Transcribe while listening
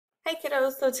Hi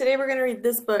kiddos, so today we're going to read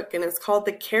this book and it's called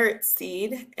The Carrot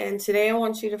Seed, and today I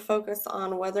want you to focus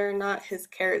on whether or not his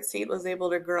carrot seed was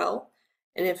able to grow,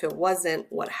 and if it wasn't,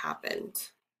 what happened.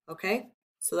 Okay,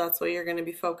 so that's what you're going to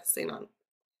be focusing on.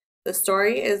 The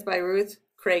story is by Ruth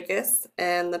Cragis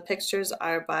and the pictures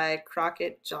are by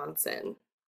Crockett Johnson.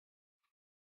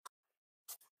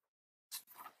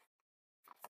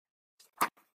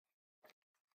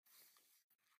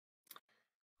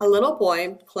 A little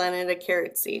boy planted a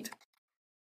carrot seed.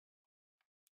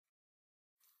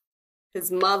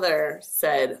 His mother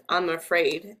said, "I'm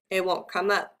afraid it won't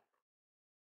come up."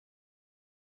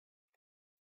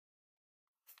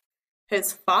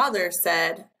 His father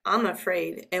said, "I'm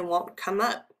afraid it won't come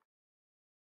up."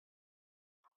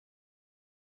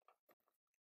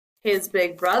 His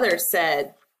big brother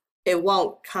said, "It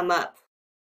won't come up."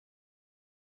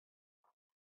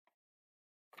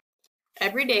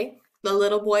 Every day, the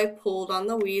little boy pulled on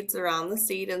the weeds around the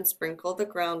seed and sprinkled the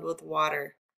ground with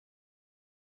water.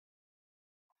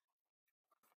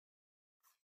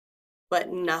 But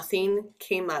nothing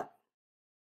came up.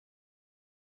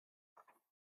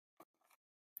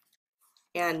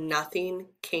 And nothing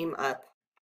came up.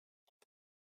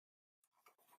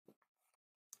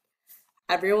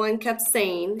 Everyone kept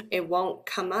saying, "It won't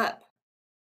come up."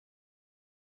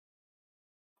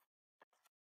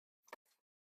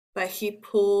 But he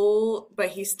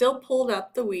still pulled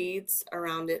up the weeds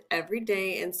around it every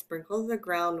day and sprinkled the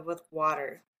ground with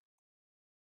water.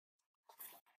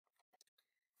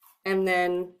 And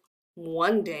then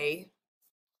one day,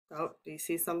 oh, do you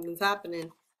see something's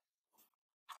happening?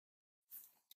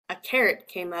 A carrot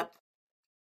came up.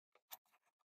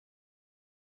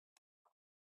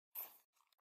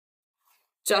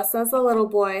 Just as the little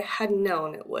boy had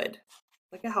known it would.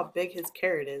 Look at how big his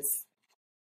carrot is.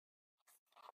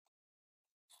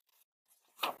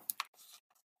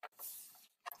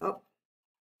 Oh,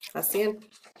 that's the end.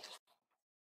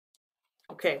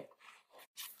 Okay,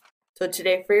 so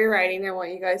today for your writing, I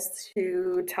want you guys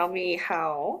to tell me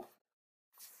how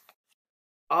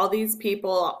all these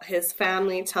people, his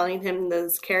family telling him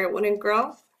this carrot wouldn't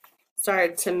grow,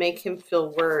 started to make him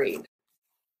feel worried,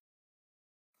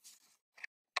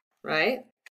 right?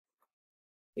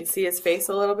 You see his face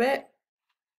a little bit?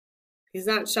 He's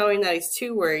not showing that he's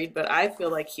too worried, but I feel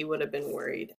like he would have been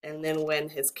worried. And then when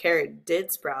his carrot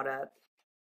did sprout up,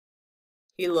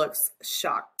 he looks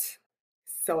shocked,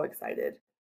 so excited.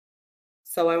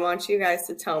 So I want you guys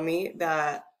to tell me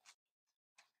that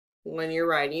when you're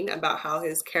writing about how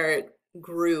his carrot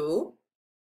grew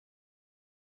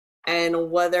and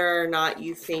whether or not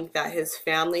you think that his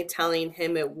family telling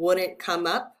him it wouldn't come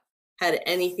up had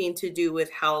anything to do with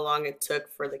how long it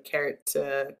took for the carrot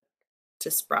to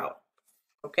sprout.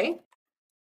 Okay?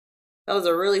 That was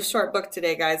a really short book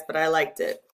today, guys, but I liked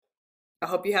it. I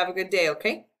hope you have a good day,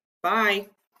 okay? Bye.